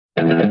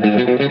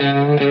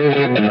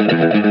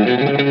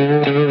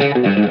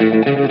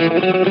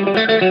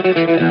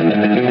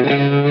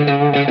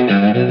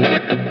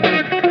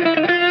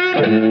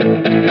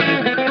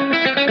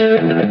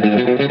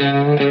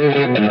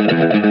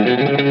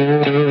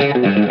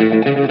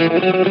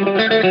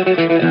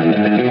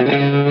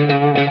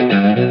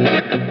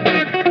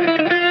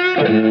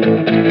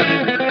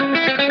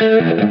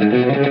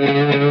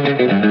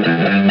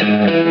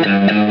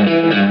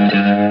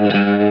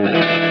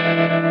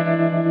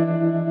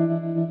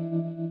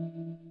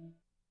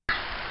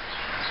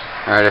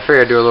Alright, I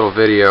figured I'd do a little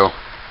video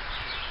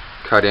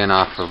cut in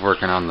off of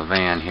working on the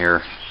van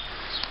here.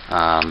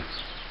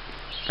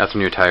 Got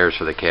some new tires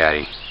for the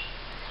Caddy,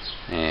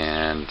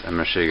 and I'm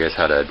going to show you guys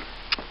how to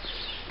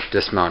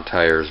dismount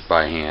tires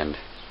by hand.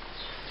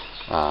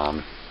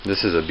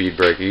 This is a bead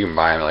breaker. You can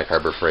buy them like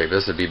Harbor Freight.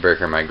 This is a bead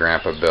breaker my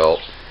grandpa built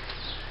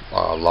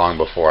long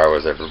before I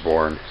was ever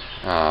born,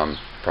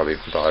 probably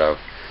thought of.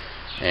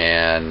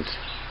 And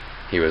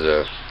he was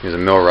a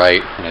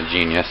millwright and a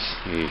genius.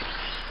 We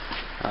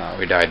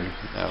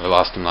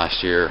lost him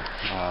last year.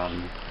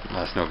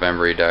 Last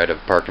November he died of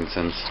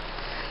Parkinson's.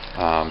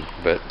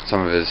 But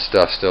some of his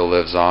stuff still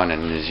lives on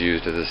and is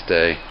used to this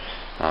day,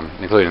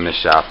 including this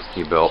shop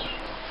he built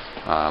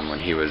when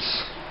he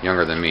was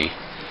younger than me.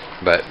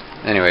 But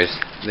anyways,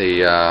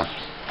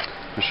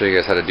 I'll show you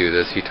guys how to do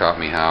this. He taught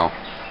me how,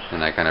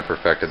 and I kind of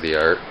perfected the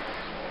art.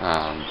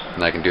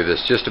 And I can do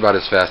this just about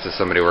as fast as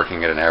somebody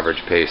working at an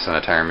average pace on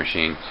a tire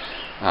machine,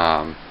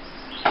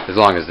 as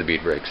long as the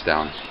bead breaks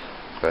down.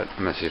 But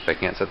I'm going to see if I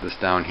can't set this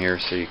down here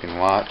so you can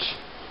watch.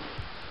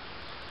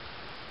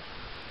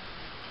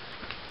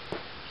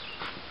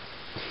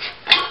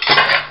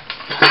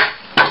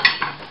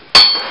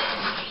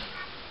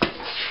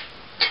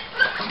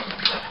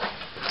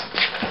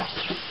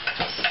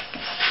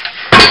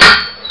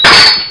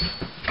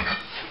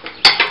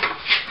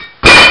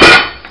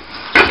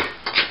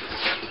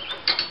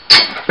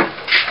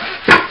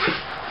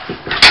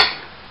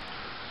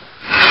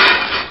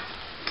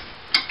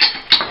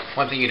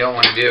 One thing you don't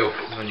want to do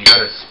is when you go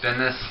to spin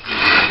this,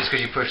 just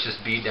because you push this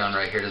bead down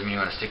right here doesn't mean you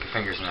want to stick your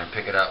fingers in there and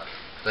pick it up.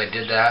 Because I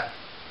did that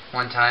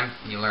one time,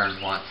 you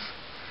learned once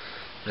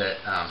that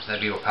that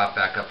bead will pop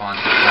back up on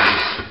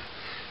sometimes,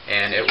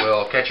 and it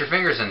will catch your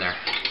fingers in there.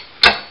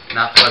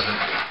 Not pleasant.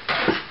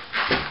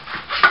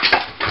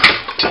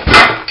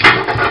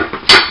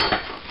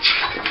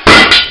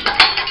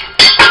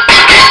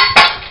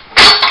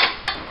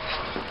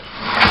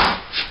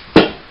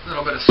 A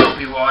little bit of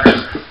soapy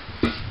water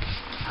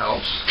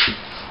helps.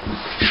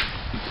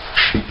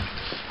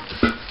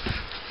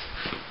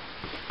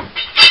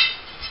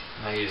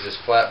 I use this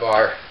flat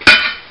bar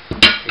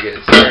to get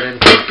it started.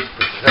 Push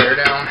the tire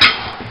down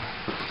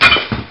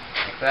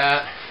like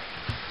that,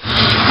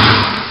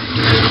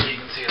 so you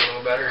can see it a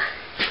little better.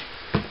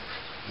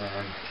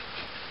 And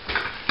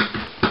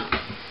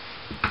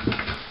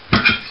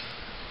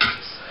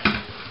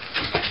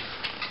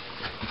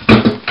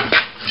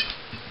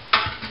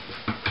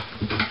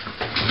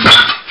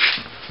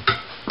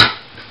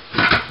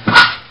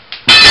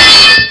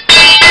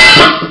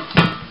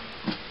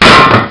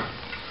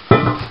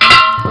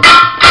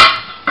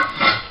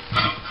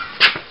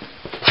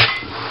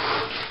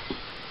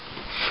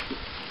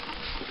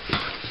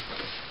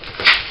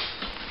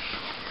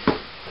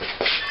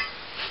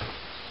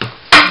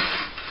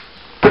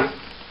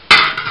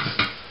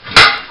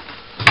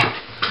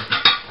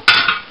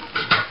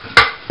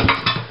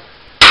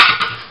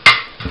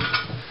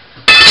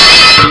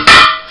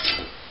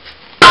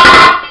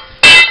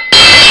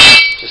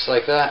just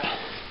like that.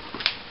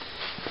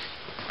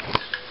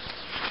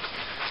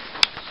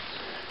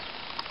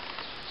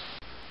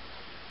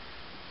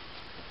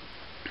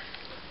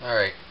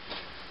 Alright,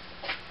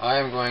 I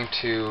am going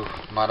to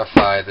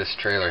modify this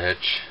trailer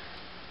hitch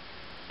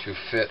to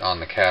fit on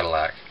the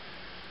Cadillac.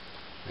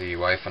 The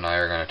wife and I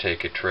are going to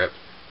take a trip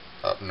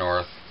up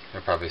north.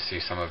 You'll probably see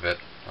some of it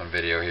on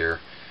video here.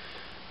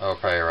 Oh,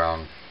 probably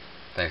around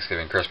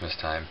Thanksgiving, Christmas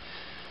time.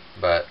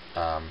 But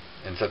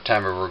in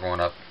September we're going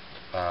up,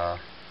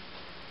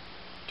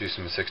 do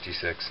some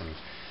 66 and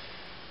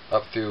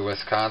up through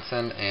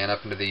Wisconsin and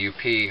up into the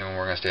UP, and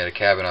we're going to stay at a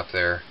cabin up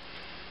there.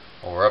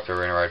 While we're up there,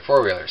 we're going to ride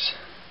four-wheelers,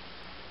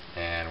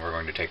 and we're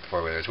going to take the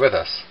four-wheelers with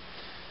us.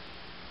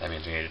 That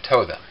means we need to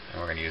tow them,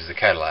 and we're going to use the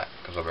Cadillac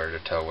because we're better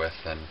to tow with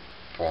than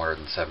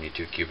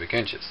 472 cubic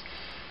inches.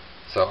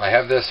 So I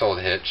have this old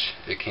hitch.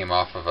 It came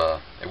off of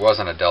it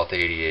wasn't a Delta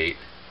 88,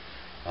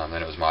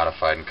 then it was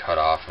modified and cut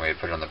off, and we had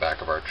put it on the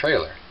back of our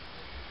trailer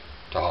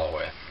to haul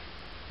with.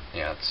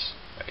 Yeah, it's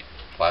right,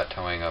 flat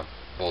towing a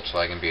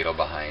Volkswagen Beetle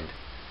behind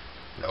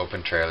an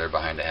open trailer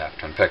behind a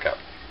half-ton pickup,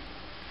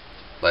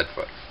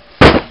 Leadfoot.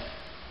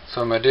 So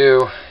what I'm going to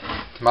do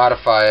to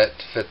modify it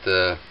to fit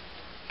the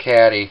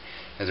Caddy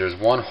is there's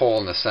one hole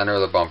in the center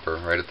of the bumper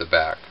right at the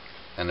back,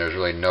 and there's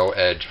really no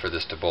edge for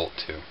this to bolt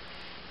to.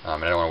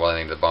 And I don't want to weld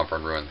anything to the bumper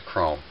and ruin the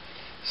chrome.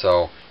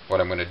 So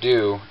what I'm going to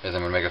do is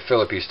I'm going to make a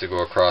filler piece to go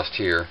across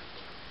here,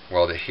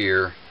 weld it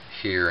here,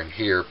 here, and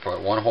here,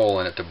 put one hole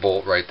in it to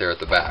bolt right there at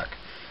the back.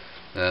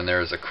 And then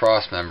there's a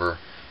cross member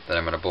that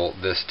I'm going to bolt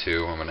this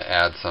to. I'm going to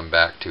add some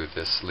back to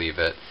this sleeve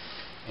it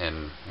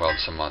and weld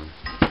some on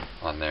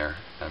there.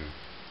 I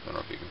don't know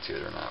if you can see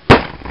it or not, but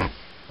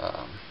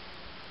I'm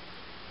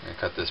going to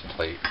cut this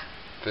plate,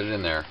 fit it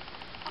in there,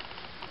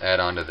 add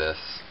onto this,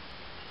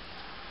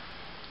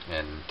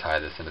 and tie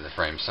this into the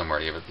frame somewhere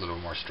to give it a little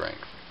more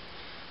strength.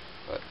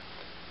 But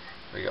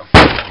there you go.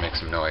 Make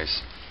some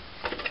noise.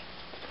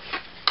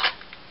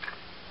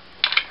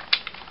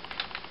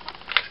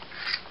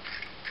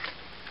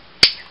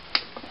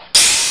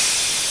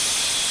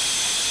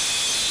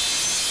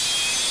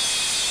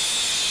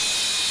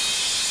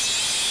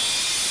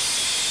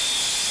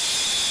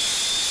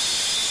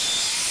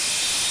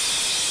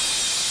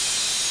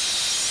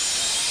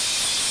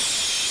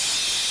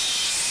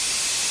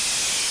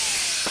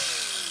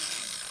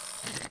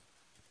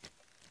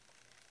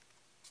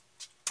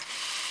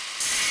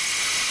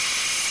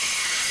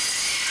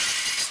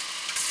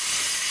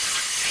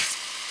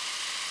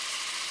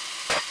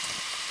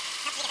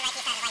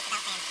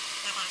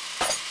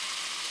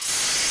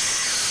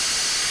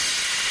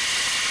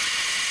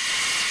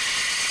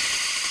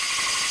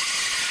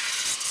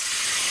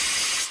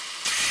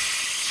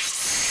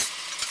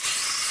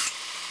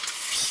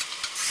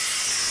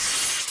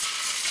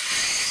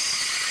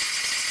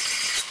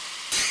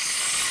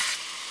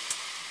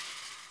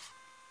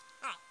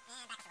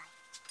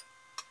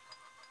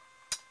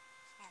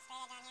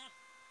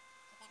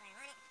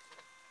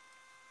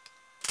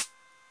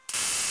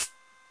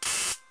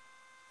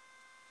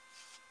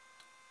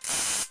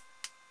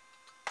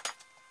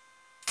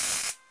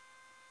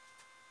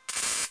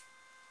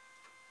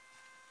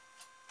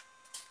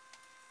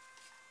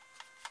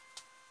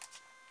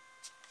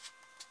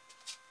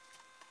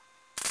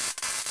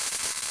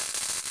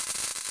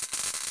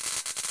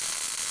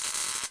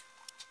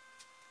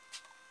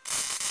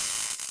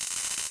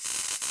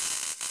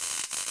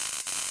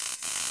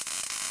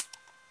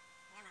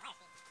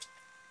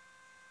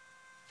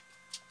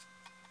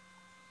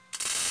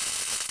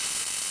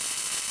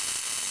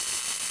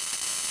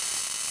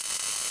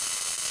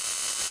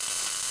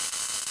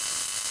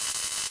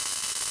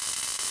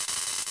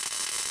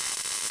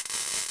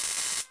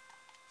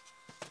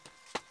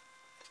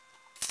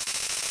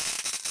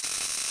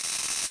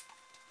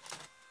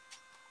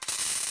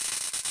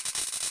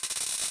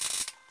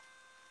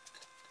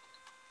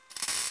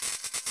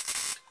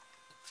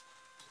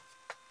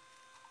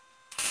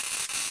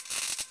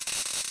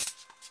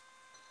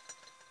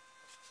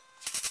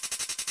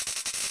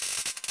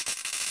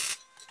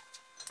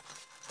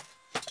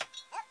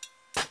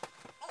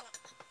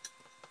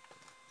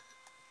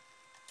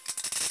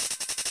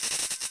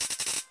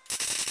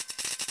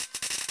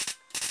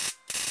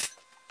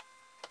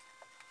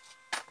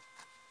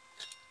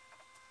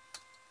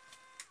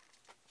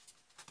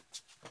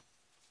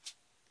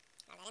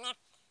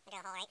 Drill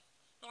a hole right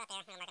about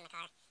there. I'm going to mark in the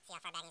car. See how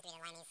far back needs to be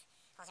to line these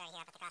holes right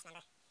here up at the cross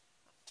member.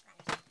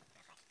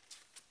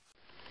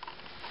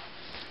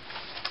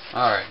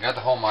 Alright, got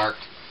the hole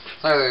marked.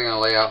 It's not really going to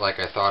lay out like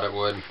I thought it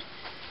would.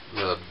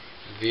 The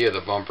V of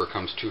the bumper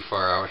comes too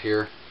far out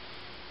here.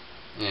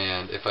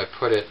 And if I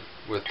put it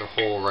with the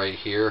hole right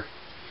here,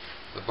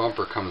 the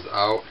bumper comes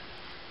out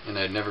and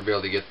I'd never be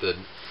able to get the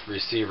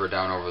receiver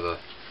down over the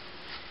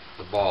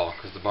ball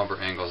because the bumper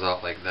angles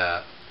out like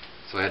that.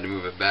 So I had to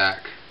move it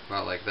back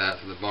about like that,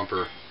 so the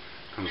bumper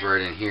comes right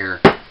in here,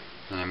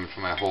 and I'm going to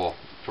put my hole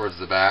towards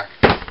the back.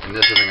 And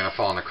this isn't going to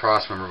fall in the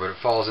cross member, but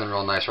it falls in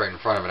real nice right in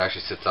front of it. It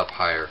actually sits up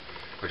higher,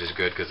 which is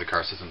good because the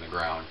car sits on the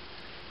ground.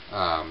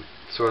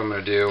 So what I'm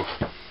going to do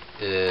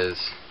is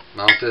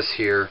mount this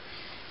here,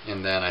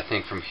 and then I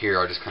think from here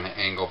I'll just kind of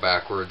angle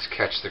backwards,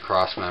 catch the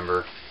cross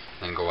member,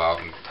 and go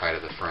out and tie to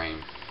the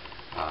frame.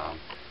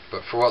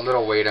 But for what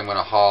little weight I'm going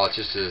to haul, it's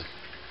just a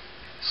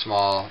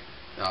small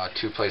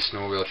two-place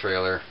snowmobile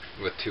trailer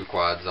with 2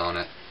 quads on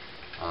it.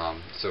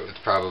 So it's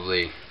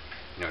probably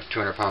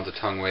 200 pounds of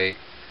tongue weight,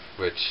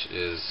 which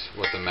is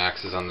what the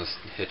max is on this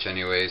hitch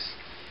anyways.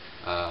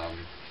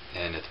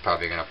 And it's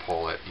probably going to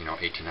pull it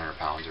 1,800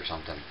 pounds or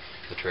something.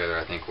 The trailer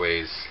I think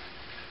weighs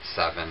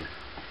 7.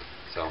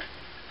 So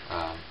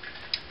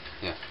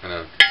yeah, I'm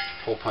going to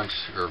hole punch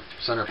or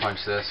center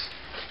punch this.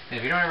 And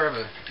if you don't ever have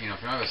a if you don't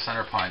have a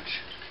center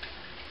punch,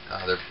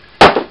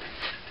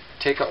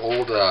 take an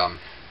old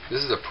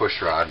this is a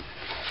push rod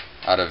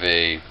out of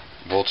a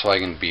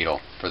Volkswagen Beetle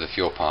for the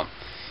fuel pump,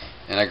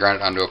 and I ground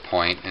it onto a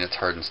point, and it's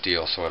hardened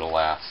steel, so it'll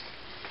last.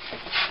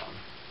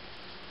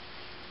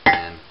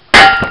 And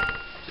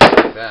just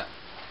like that,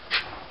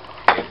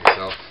 get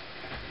yourself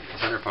a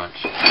center punch.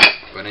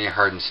 But any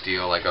hardened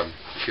steel, like a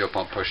fuel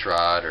pump push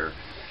rod, or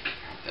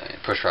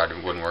push rod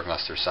wouldn't work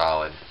unless they're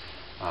solid.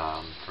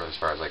 For as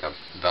far as like a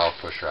valve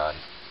push rod.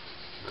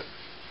 But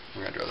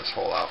we're gonna drill this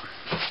hole out.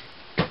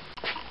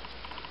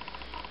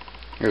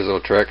 Here's a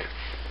little trick.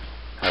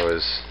 I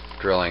was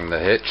drilling the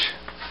hitch,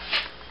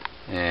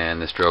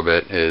 and this drill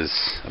bit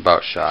is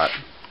about shot.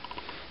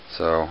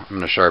 So I'm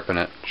going to sharpen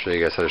it, show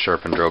you guys how to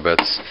sharpen drill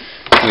bits.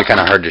 It's going to be kind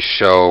of hard to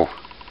show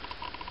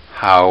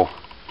how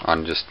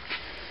on just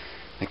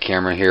the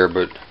camera here,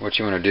 but what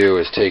you want to do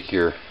is take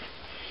your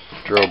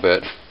drill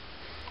bit,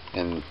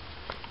 and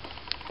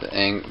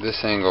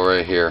this angle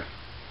right here,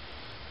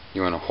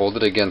 you want to hold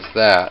it against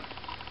that,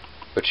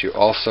 but you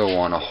also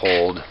want to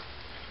hold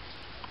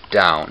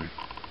down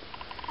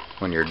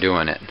when you're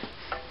doing it.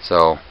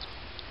 So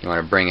you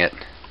want to bring it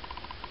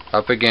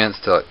up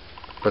against till it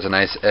puts a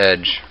nice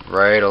edge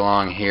right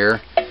along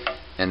here,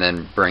 and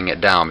then bring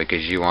it down,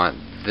 because you want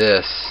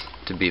this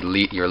to be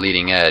your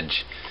leading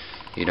edge.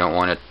 You don't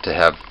want it to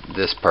have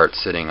this part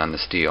sitting on the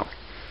steel.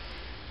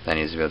 That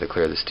needs to be able to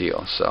clear the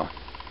steel. So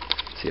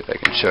let's see if I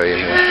can show you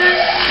here.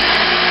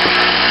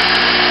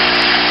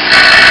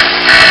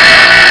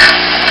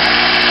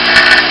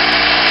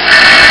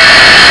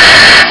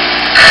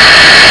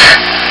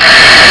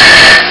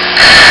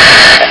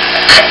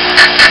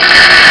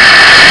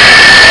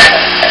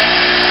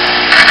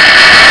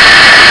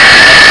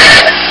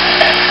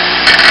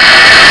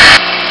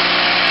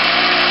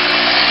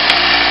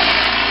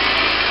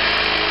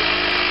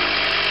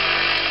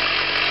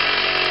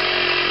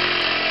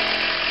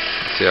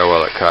 See how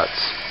well it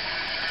cuts.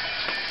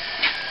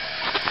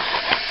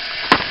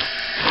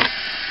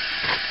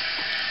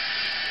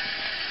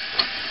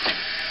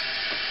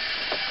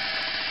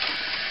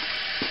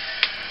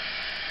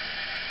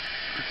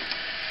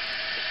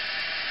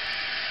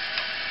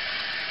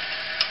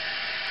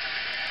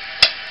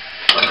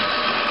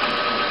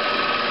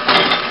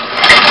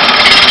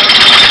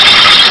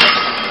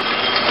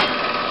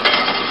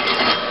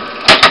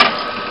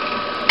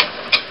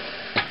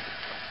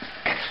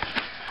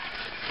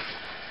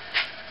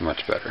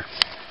 Much better.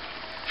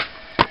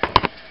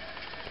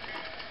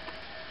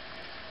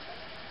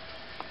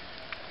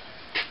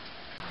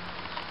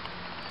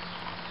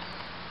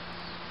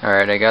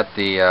 Alright, I got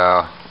the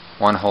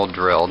one hole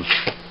drilled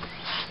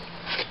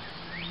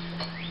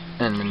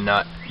and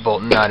the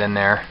bolt nut in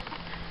there.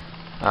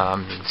 You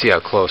can see how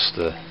close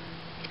the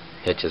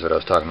hitch is, what I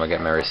was talking about,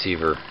 getting my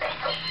receiver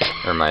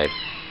or my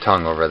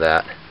tongue over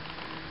that.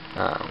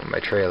 My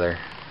trailer,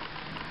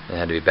 it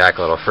had to be back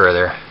a little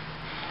further,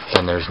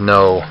 and there's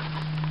no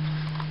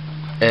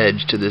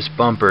edge to this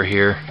bumper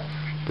here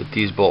that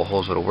these bolt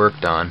holes would have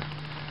worked on.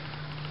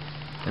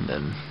 And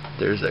then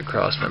there's that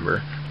cross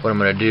member. What I'm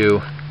going to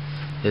do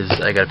is,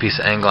 I got a piece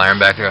of angle iron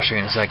back there, I'll show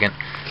you in a second,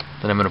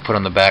 that I'm going to put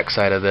on the back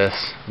side of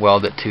this,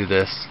 weld it to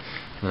this,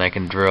 and then I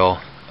can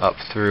drill up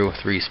through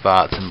 3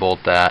 spots and bolt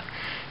that,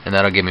 and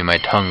that'll give me my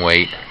tongue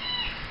weight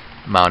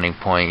mounting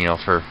point, you know,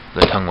 for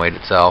the tongue weight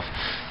itself.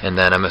 And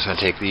then I'm just going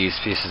to take these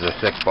pieces of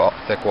thick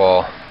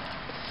wall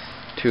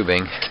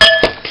tubing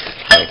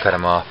and cut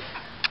them off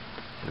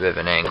a bit of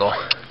an angle,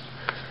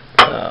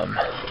 and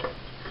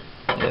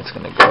it's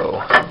going to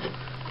go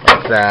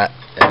like that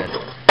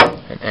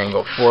and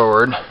angle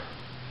forward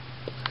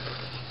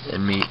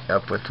and meet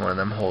up with one of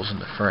them holes in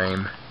the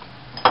frame,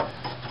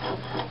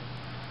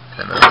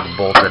 and then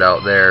bolt it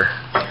out there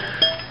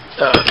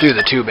through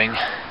the tubing.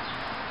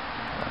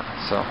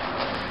 So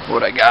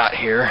what I got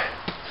here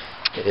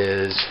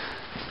is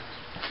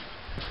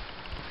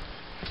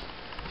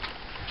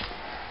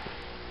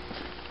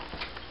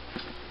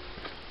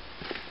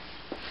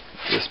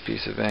this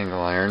piece of angle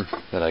iron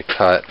that I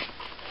cut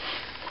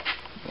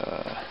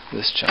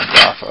this chunk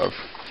off of,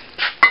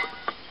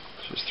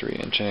 which is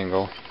 3-inch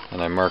angle,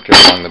 and I marked it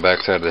along the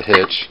back side of the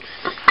hitch,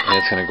 and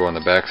it's going to go on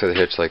the back side of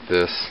the hitch like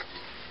this,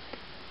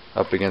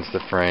 up against the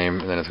frame,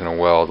 and then it's going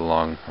to weld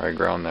along. I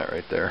ground that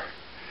right there,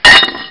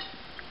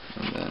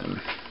 and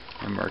then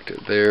I marked it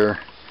there.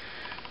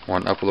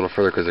 One up a little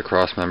further because the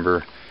cross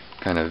member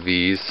kind of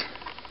V's,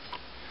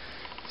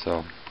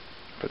 so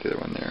put the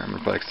other one there. I'm going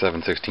to put like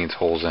 7/16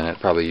 holes in it.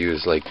 Probably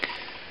use like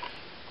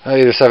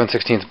either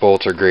 7/16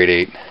 bolts or grade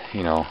 8,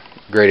 you know,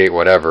 grade 8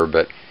 whatever,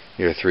 but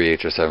either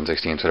 3/8 or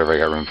 7/16, whatever I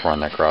got room for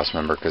on that cross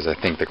member, because I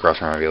think the cross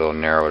member might be a little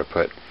narrow to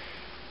put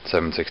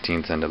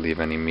 7/16 in to leave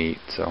any meat.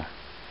 So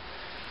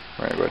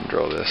we're going to go ahead and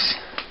drill this.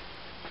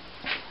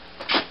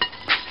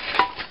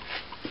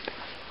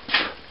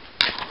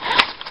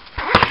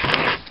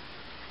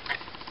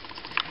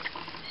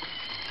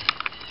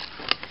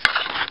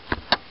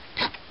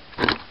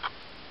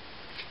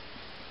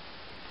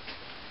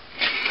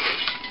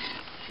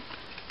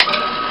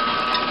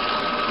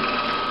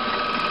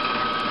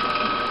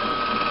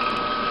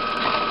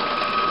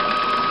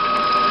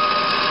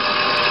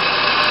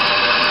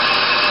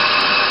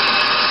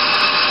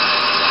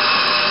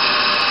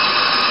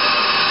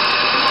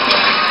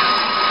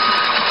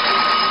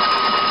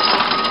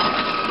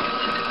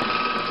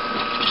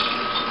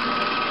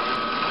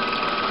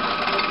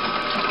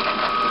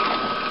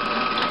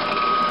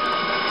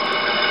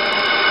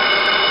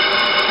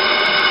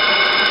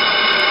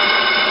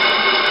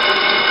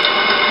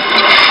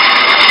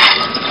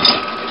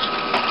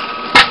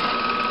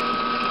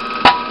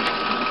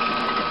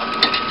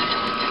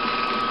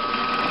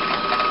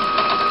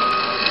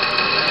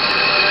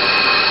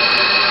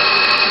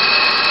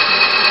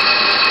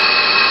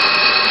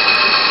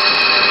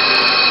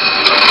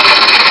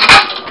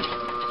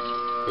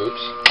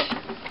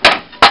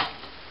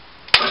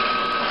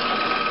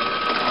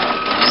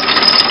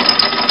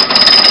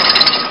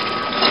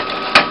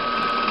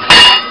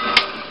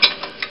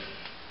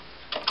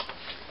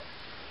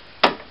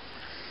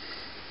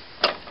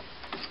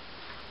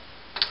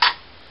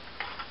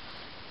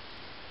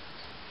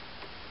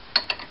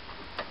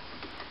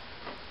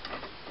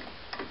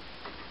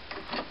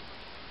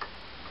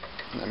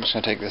 just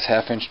going to take this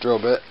 1/2-inch drill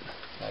bit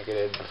like I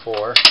did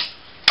before.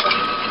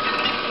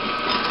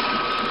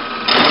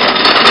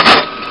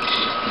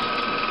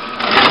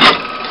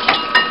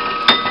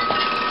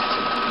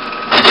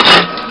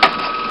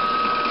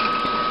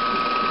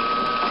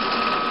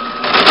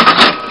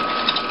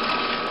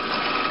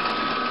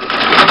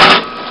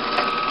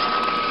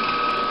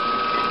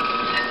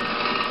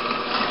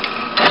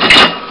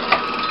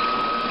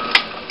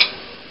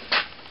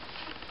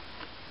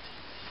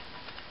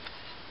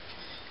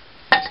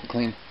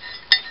 Clean.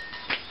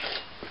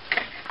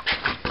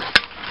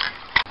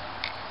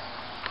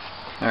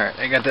 Alright,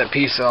 I got that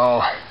piece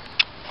all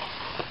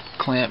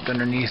clamped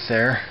underneath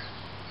there.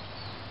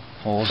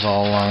 Holes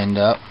all lined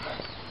up.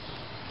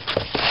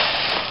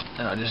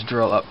 And I'll just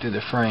drill up through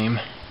the frame.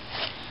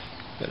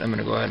 But I'm going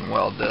to go ahead and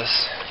weld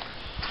this.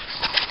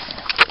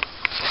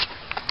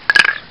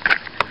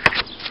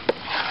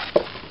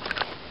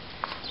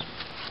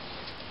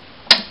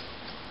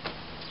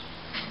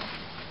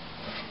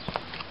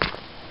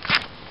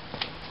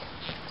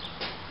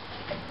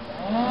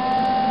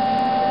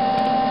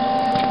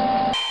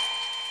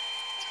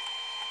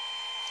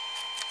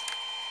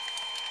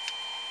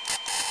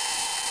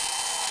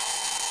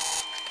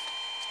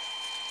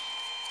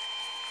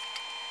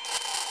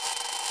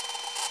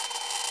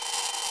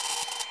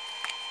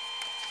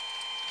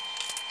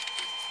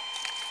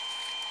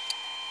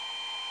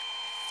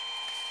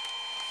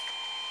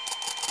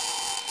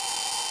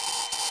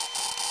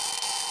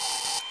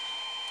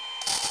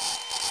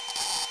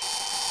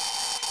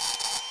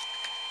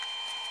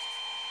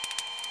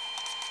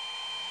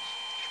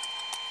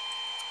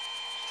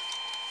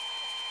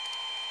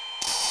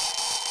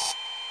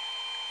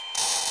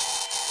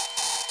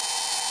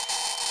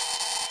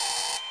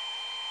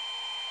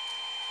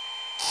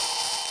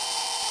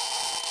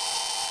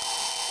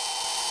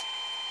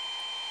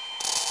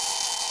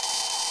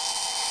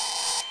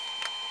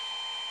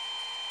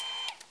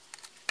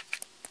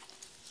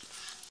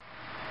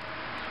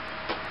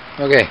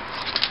 Okay,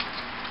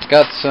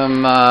 got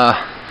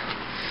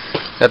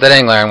that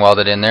angle iron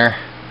welded in there,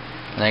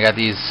 and I got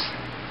these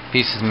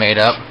pieces made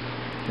up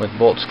with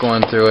bolts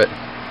going through it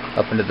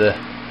up into the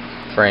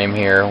frame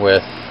here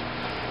with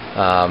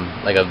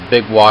like a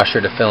big washer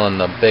to fill in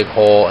the big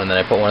hole, and then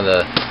I put one of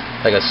the,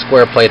 like a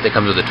square plate that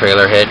comes with a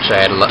trailer hitch.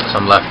 I had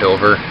some left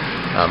over,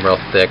 real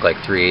thick, like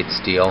 3/8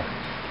 steel.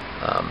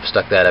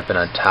 Stuck that up in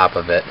on top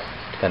of it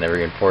to kind of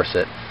reinforce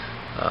it.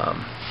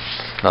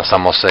 Now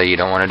some will say you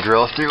don't want to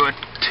drill through a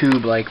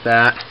tube like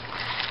that,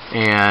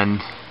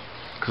 and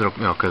because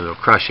it'll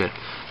crush it.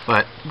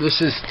 But this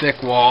is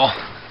thick wall,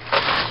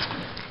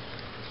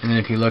 and then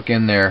if you look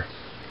in there,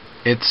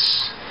 it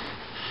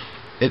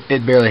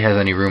barely has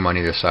any room on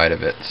either side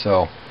of it,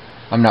 so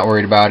I'm not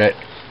worried about it.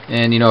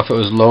 And you know, if it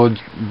was load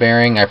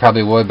bearing, I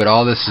probably would, but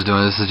all this is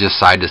doing, this is just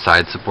side to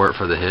side support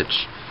for the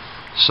hitch,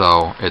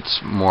 so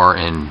it's more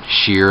in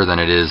shear than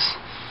it is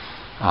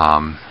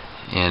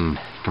in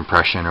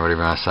compression or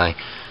whatever you want to say.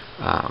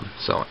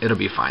 So it'll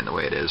be fine the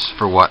way it is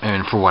for what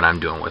I'm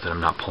doing with it.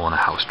 I'm not pulling a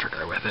house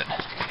trailer with it.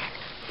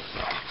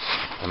 So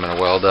I'm going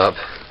to weld up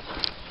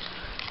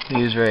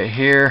these right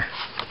here,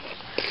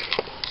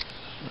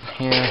 and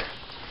here,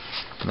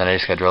 and then I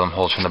just got to drill them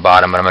holes from the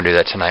bottom. But I'm going to do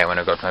that tonight when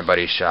I go to my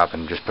buddy's shop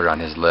and just put it on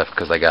his lift,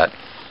 because I got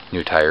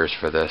new tires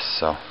for this,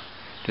 so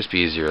just be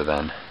easier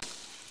then.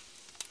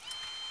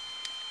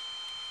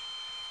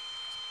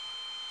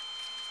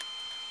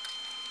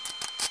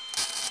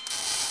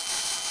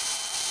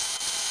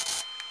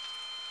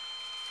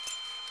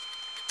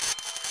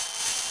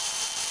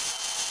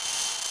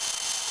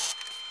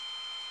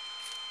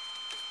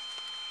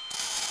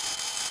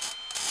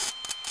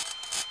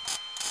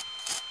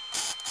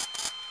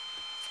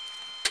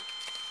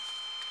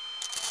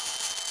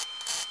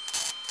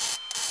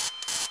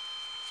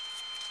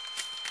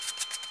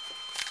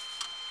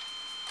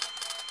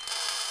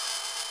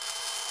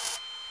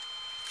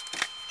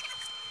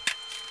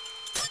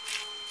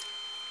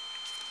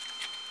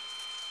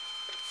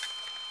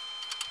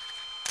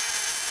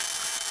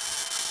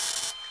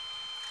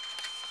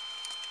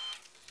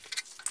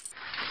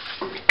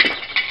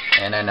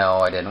 And I know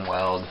I didn't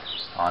weld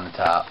on the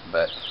top,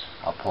 but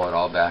I'll pull it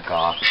all back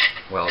off,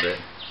 weld it,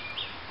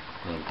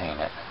 and paint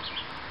it.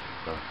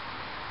 So,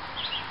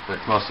 but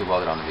it's mostly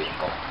welded on the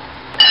vehicle.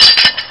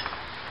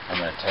 I'm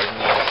going to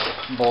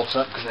tighten the bolts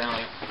up because I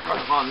only got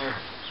them on there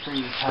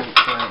pretty tight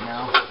for right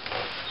now.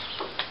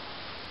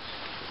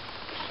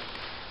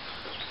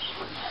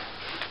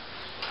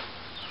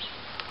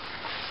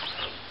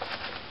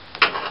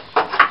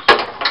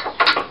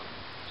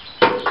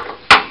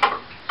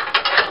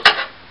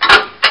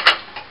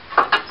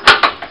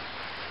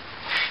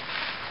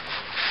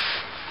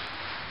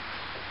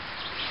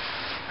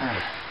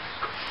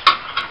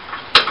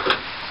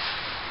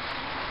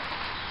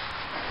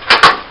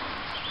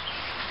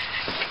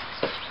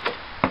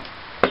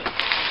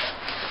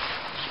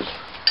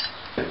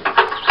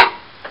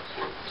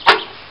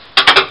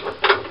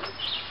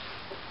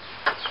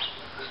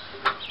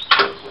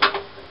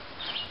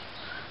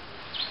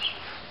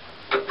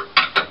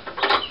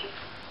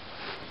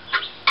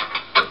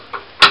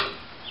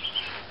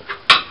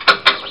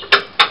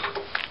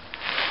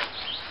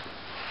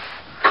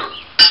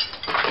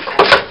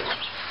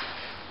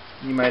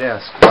 You might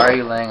ask, why are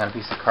you laying on a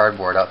piece of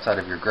cardboard outside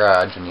of your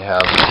garage when you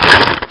have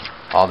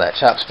all that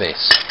shop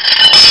space?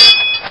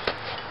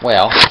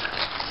 Well,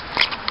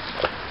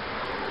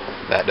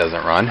 that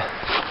doesn't run,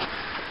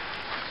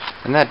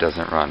 and that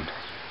doesn't run.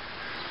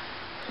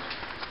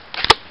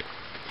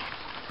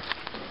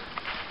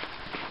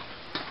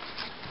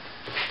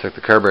 Took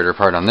the carburetor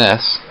apart on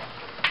this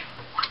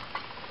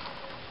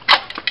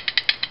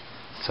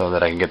so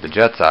that I can get the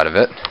jets out of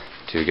it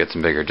to get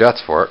some bigger jets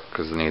for it,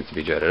 because it needs to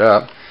be jetted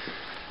up.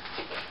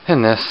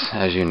 And this,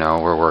 as you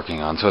know, we're working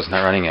on, so it's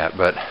not running yet,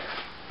 but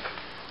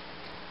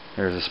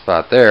there's a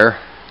spot there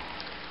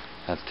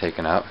that's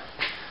taken up.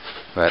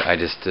 But I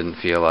just didn't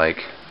feel like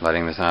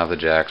letting this out of the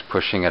jacks,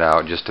 pushing it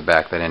out just to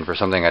back that in for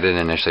something I didn't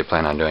initially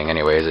plan on doing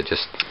anyways. It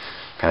just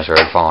kind of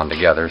started falling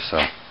together, so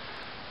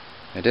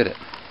I did it.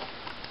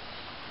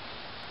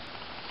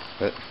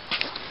 But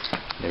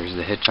there's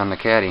the hitch on the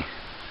Caddy.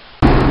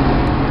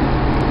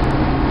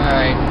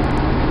 Alright,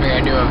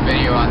 figured I'd do a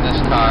video on this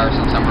car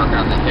since I'm working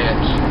on the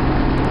hitch.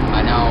 I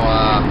know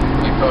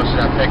we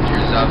posted up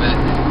pictures of it,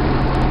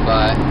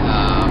 but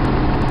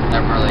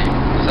haven't really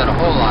said a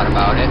whole lot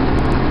about it.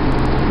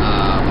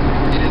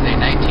 It is a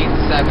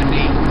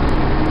 1970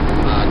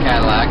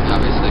 Cadillac,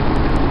 obviously,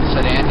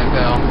 Sedan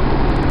Deville,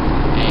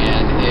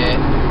 and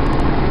it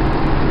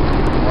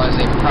was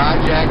a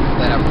project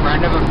that a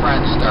friend of a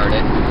friend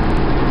started,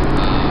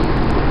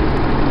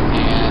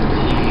 and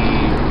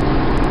he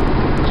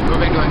was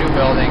moving to a new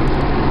building,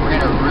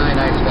 ran a really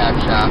nice fab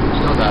shop,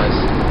 still does,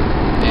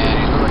 and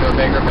he's moving to a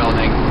bigger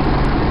building,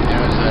 and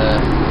it was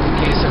a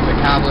case of the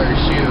cobbler's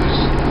shoes,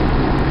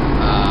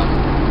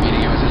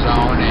 meaning it was his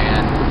own,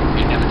 and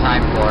he didn't have the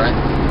time for it,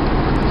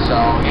 so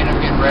he ended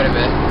up getting rid of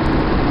it,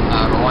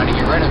 or wanted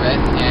to get rid of it,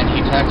 and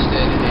he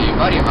texted a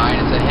buddy of mine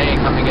and said, hey,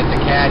 come and get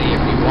the Caddy,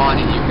 if you want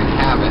it, you can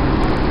have it.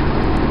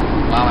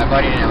 Well, my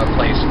buddy didn't have a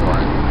place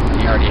for it.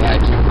 He already had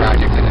 2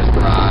 projects in his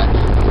garage,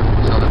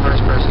 so the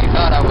first person he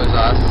thought of was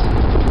us,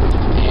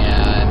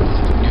 and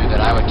knew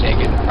that I would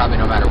take it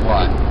probably no matter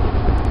what.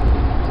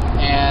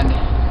 And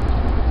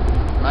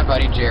my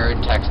buddy Jared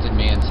texted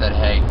me and said,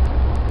 hey,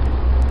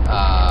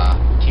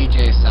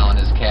 TJ's selling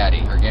his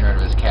Caddy, or getting rid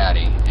of his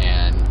Caddy,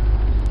 and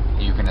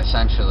you can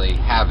essentially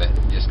have it,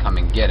 just come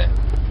and get it.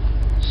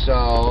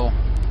 So,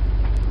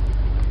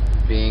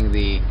 being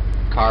the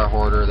car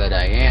hoarder that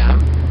I am,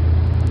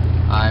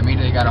 I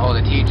immediately got a hold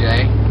of TJ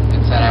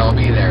and said I will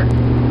be there.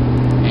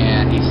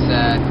 And he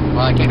said,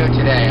 well, I can't do it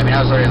today. I mean,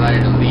 I was already ready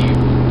to leave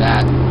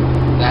that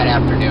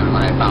afternoon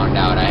when I found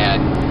out. I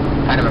had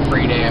kind of a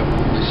free day at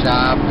the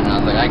shop, and I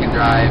was like, I can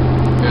drive.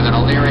 It was in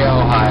Elyria,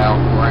 Ohio.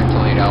 We're in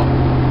Toledo.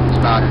 It's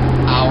about an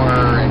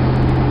hour and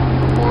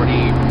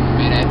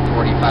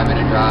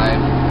 45-minute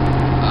drive.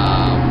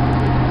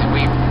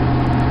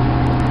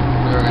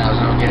 And I was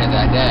going to get it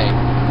that day.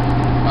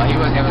 Well, he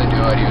wasn't able to do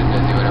it. He was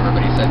busy, whatever,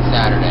 but he said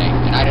Saturday,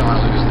 and I didn't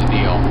want to lose the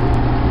deal.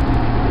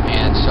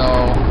 And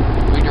so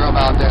we drove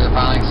out there the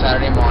following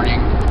Saturday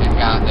morning and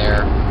got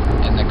there,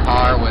 and the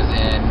car was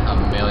in a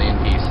million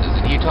pieces.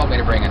 And he told me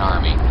to bring an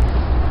army,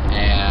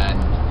 and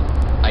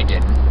I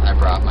didn't. I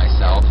brought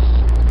myself,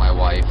 my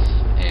wife,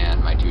 and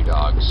my 2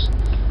 dogs,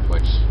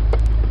 which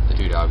the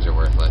 2 dogs are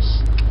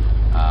worthless.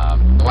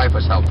 The wife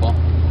was helpful,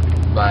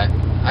 but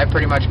I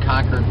pretty much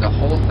conquered the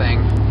whole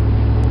thing,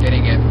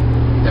 getting it.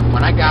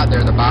 When I got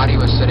there, the body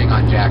was sitting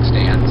on jack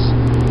stands,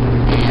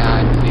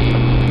 and the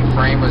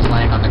frame was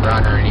laying on the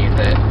ground underneath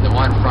it. The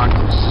one front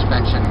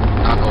suspension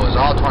knuckle was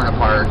all torn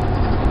apart.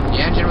 The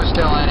engine was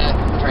still in it,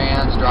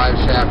 trans, drive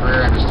shaft,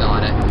 rear end was still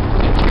in it.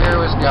 The interior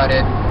was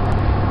gutted.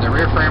 The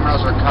rear frame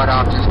rails were cut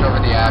off just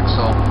over the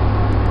axle.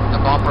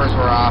 The bumpers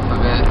were off of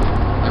it.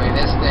 I mean,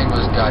 this thing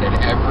was gutted.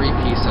 Every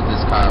piece of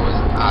this car was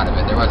out of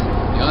it. The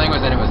only thing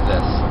was in it was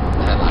this,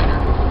 the headliner.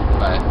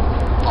 But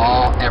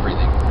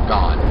everything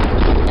gone,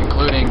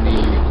 including the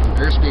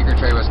rear speaker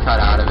tray was cut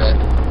out of it,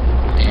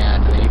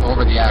 and the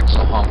over the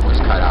axle hump was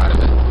cut out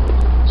of it.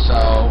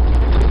 So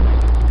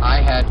I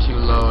had to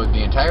load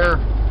the entire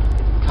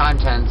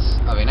contents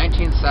of a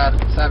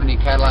 1970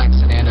 Cadillac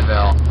Sedan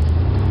Deville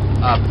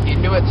up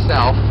into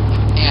itself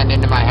and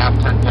into my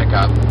half-ton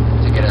pickup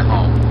to get it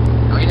home.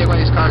 Now, when you take one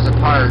of these cars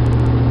apart,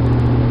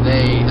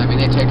 they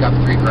take up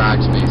 3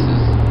 garage spaces.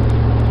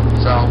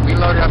 So we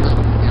loaded up,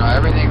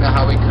 everything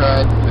how we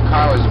could. The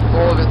car was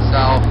full of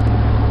itself.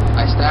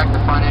 I stacked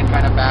the front end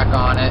kind of back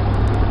on it.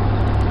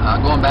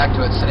 Going back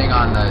to it sitting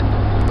on the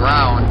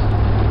ground,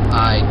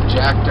 I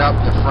jacked up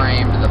the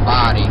frame to the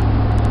body,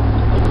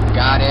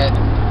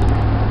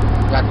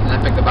 then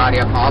picked the body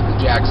up off the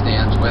jack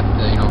stands with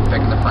the,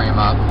 picking the frame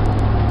up.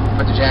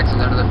 Put the jack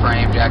stands under the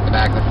frame, jacked the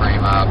back of the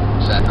frame up,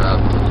 etc.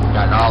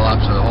 Got it all up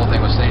so the whole thing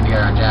was sitting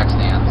together on jack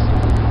stands.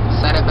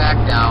 Set it back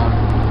down,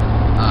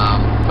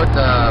 put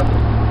the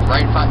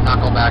right front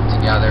knuckle back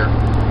together,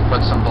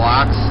 put some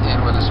blocks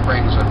in where the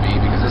springs would be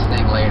because this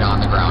thing laid on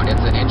the ground.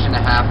 It's an 1.5 inch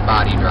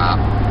body drop,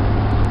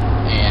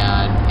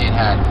 and it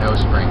had no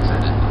springs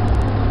in it.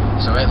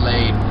 So it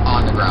laid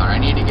on the ground. I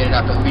need to get it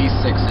up at least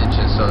 6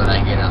 inches so that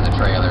I can get it on the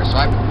trailer. So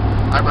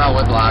I brought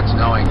wood blocks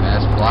knowing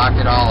this, blocked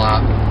it all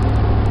up,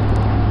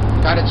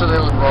 got it so that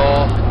it would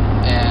roll,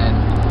 and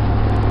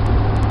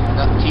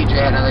TJ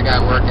had another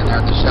guy working there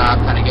at the shop,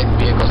 kind of getting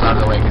vehicles out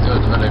of the way because it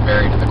was really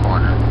buried in the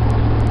corner.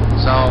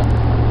 So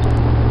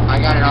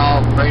I got it all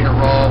ready to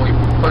roll. We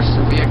pushed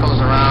some vehicles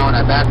around.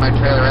 I backed my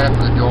trailer right up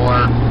to the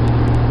door,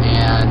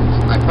 and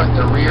I put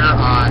the rear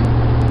on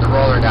the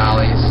roller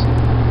dollies.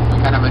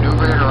 We kind of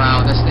maneuvered it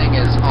around. This thing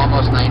is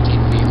almost 19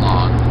 feet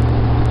long,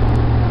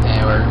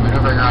 and we're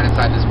maneuvering around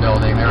inside this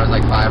building. There was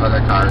like 5 other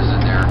cars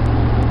in there.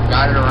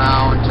 Got it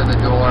around to the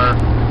door,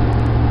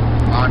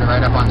 wound it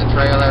right up on the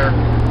trailer,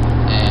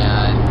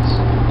 and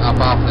up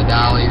off the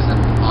dollies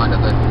and onto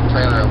the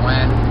trailer it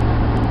went.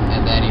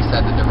 And then he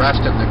said that the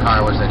rest of the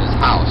car was at his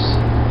house,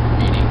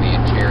 meaning the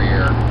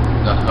interior,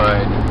 the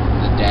hood,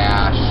 the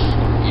dash,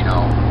 you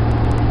know,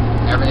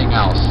 everything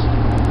else.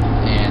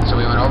 And so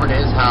we went over to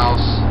his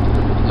house,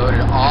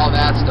 loaded all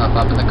that stuff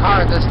up, and the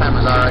car at this time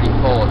was already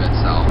full of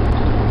itself.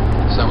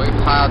 So we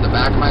piled the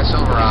back of my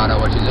Silverado,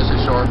 which is just a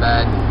short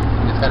bed.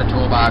 It's got a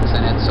toolbox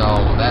in it,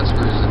 so that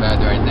screws the bed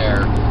right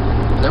there.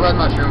 There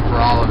wasn't much room for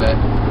all of it.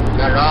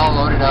 Got it all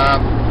loaded up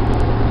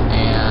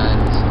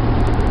and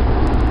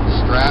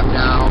strapped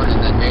down, and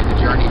then made the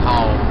journey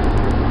home.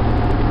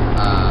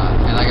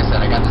 And like I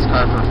said, I got this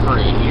car for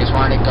free. He just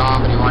wanted it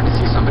gone, but he wanted to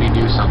see somebody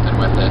do something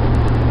with it.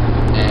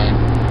 And,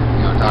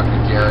 you know, talking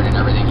to Jared and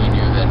everything, he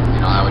knew that, you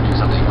know, I would do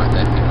something with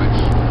it, which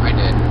I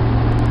did.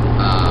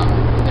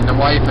 And the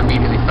wife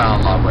immediately fell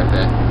in love with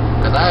it,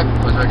 because I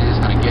was ready to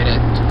just kind of get it,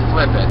 to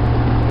flip it,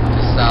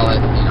 to sell it,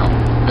 you know,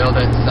 build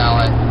it,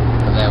 sell it,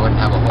 because I wouldn't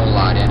have a whole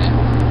lot in it.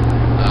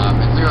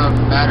 And through a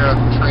matter of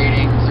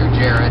trading through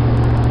Jared,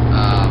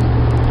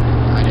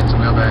 I did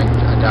some wheel bearing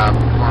job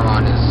for him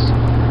on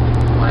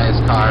one of his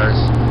cars,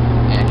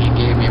 and he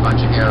gave me a bunch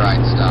of air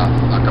ride stuff,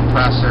 a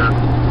compressor,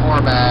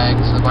 4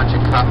 bags, a bunch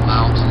of cup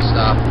mounts and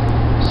stuff.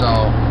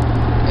 So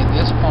at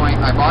this point,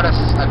 I bought a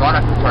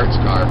parts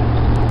car.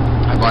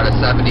 I bought a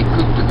 70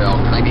 Coupe Deville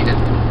because I needed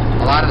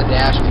a lot of the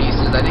dash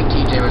pieces. I think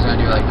TJ was going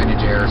to do like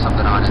vintage air or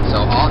something on it,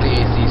 so all the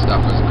AC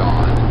stuff was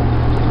gone.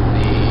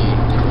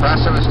 The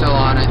compressor was still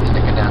on it, and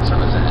the condenser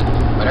was in it,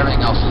 but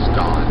everything else was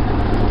gone.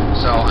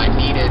 So I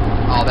needed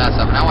all that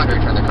stuff, and I wanted to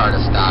return the car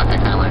to stock. I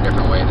kind of went a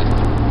different way than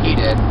he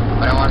did,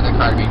 but I wanted the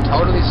car to be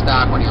totally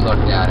stock when you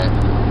looked at it,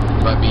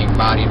 but being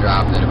body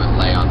dropped that it would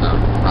lay on the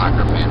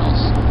rocker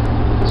panels.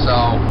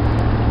 So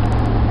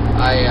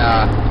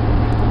I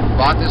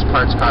bought this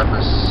parts car for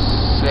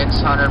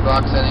 $600,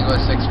 I think it was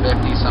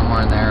 $650,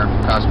 somewhere in there.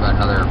 It cost about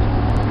another,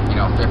 you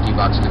know, $50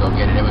 to go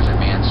get it. It was in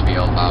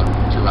Mansfield, about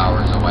 2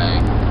 hours away,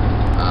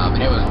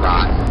 and it was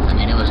rotten. I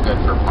mean, it was good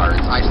for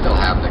parts. I still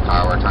have the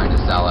car. We're trying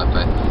to sell it,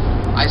 but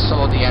I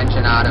sold the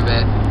engine out of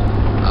it.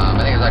 I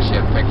think there's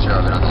actually a picture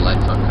of it on the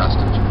Leadfoot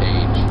Customs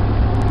page,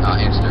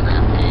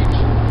 Instagram page.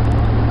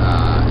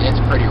 It's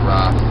pretty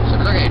rough. So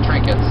if you're looking at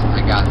trinkets,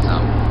 I got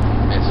some.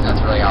 That's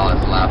really all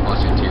that's left.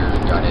 Most of the interior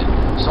is gutted.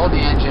 Sold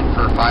the engine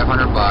for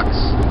 $500.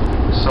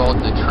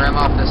 Sold the trim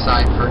off the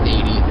side for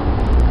 $80,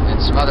 and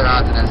some other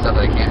odds and ends stuff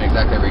that I can't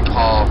exactly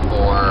recall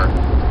for,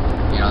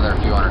 you know, another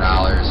few $100.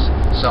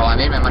 So I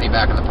made my money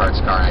back in the parts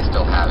car, and I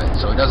still have it.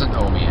 So it doesn't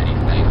owe me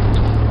anything.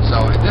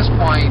 So at this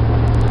point,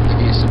 if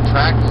you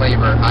subtract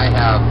labor, I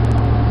have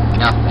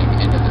nothing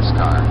into this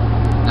car,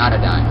 not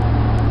a dime.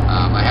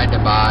 I had to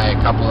buy a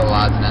couple of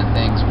odds and end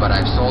things, but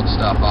I've sold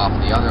stuff off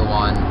the other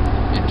one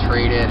and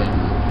traded and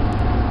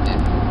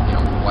you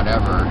know,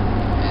 whatever.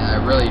 And I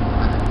really,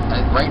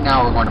 right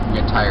now we're going to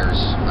get tires.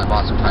 I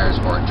bought some tires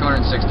for it,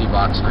 $260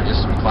 for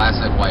just some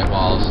classic white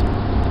walls,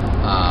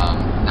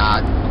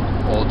 not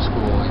old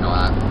school, you know,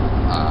 not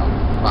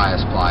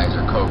bias plies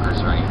or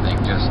cokers or anything.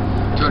 Just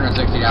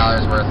 $260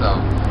 worth of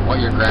what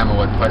your grandma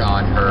would put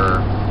on her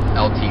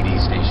LTD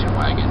station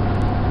wagon.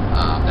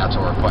 That's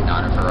what we're putting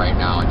on it for right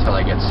now until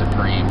I get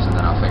Supremes, and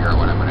then I'll figure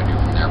out what I'm going to do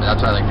from there. But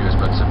that's what I like to do, is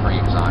put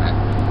Supremes on it.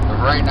 But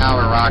right now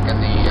we're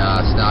rocking the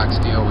stock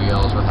steel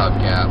wheels with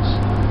hubcaps.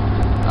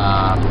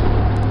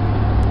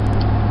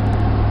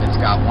 It's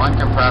got 1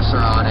 compressor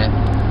on it,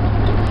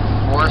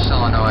 4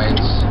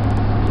 solenoids,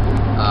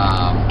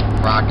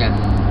 rocking,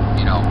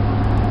 you know,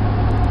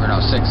 or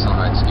no, 6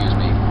 solenoids, excuse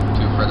me.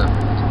 2 for the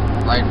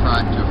right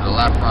front, 2 for the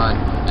left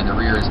front, and the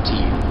rear is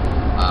teeth.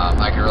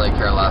 I could really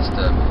care less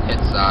to hit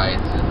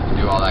sides and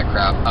do all that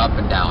crap. Up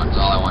and down is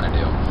all I want to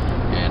do.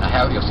 And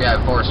you'll see I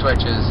have 4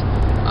 switches.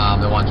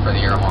 The one's for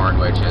the air horn,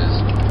 which is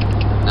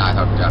not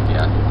hooked up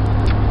yet.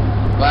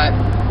 But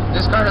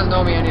this car doesn't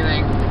owe me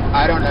anything.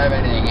 I don't have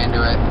anything into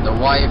it. The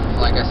wife,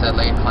 like I said,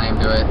 laid claim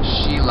to it.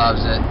 She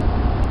loves it.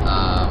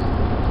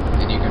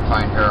 And you can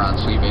find her on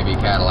Sweet Baby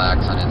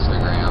Cadillacs on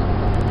Instagram.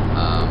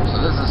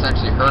 So this is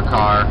essentially her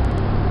car.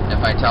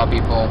 If I tell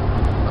people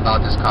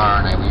about this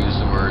car and I use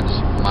the words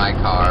my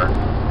car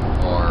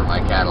or my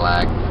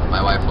Cadillac,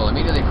 my wife will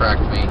immediately correct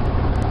me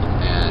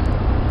and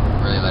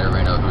really let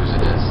everybody know whose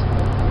it is.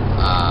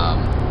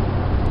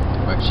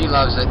 But she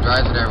loves it,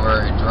 drives it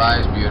everywhere, it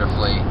drives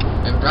beautifully.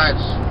 It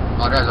drives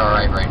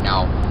alright right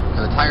now,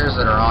 because the tires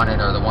that are on it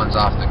are the ones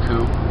off the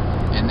coupe,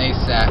 and they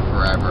sat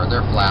forever.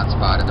 They're flat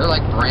spotted. They're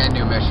like brand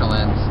new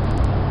Michelins,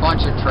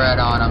 bunch of tread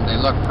on them, they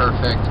look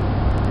perfect.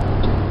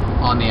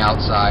 on the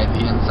outside.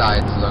 The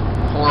insides look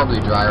horribly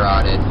dry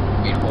rotted. I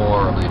mean,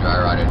 horribly dry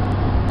rotted.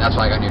 That's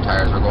why I got new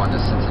tires. We're going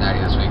to Cincinnati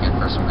this weekend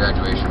for some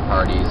graduation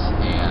parties,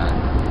 and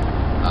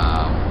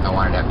I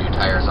wanted to have new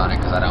tires on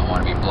it because I don't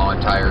want to be blowing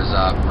tires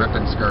up,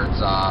 ripping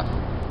skirts off,